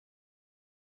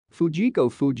Fujiko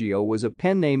Fujio was a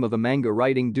pen name of a manga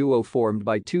writing duo formed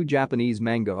by two Japanese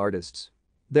manga artists.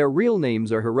 Their real names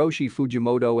are Hiroshi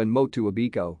Fujimoto and Motoo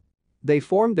Abiko. They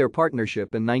formed their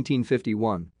partnership in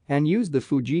 1951 and used the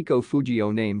Fujiko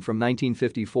Fujio name from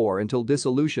 1954 until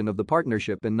dissolution of the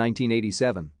partnership in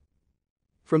 1987.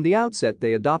 From the outset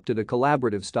they adopted a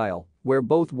collaborative style, where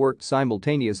both worked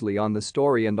simultaneously on the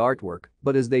story and artwork,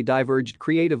 but as they diverged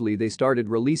creatively they started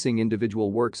releasing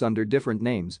individual works under different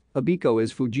names. Abiko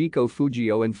as Fujiko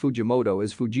Fujio and Fujimoto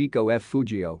as Fujiko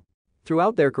Fujio.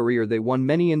 Throughout their career they won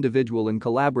many individual and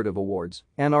collaborative awards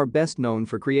and are best known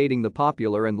for creating the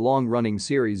popular and long-running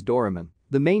series Doraemon,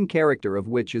 the main character of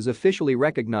which is officially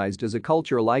recognized as a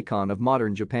cultural icon of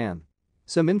modern Japan.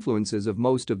 Some influences of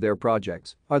most of their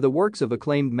projects are the works of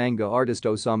acclaimed manga artist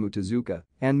Osamu Tezuka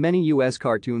and many US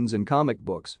cartoons and comic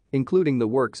books, including the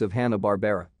works of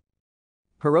Hanna-Barbera.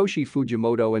 Hiroshi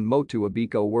Fujimoto and Motoo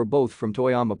Abiko were both from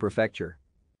Toyama Prefecture.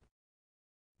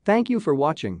 Thank you for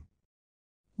watching.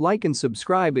 Like and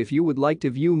subscribe if you would like to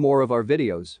view more of our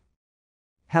videos.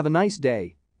 Have a nice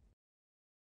day.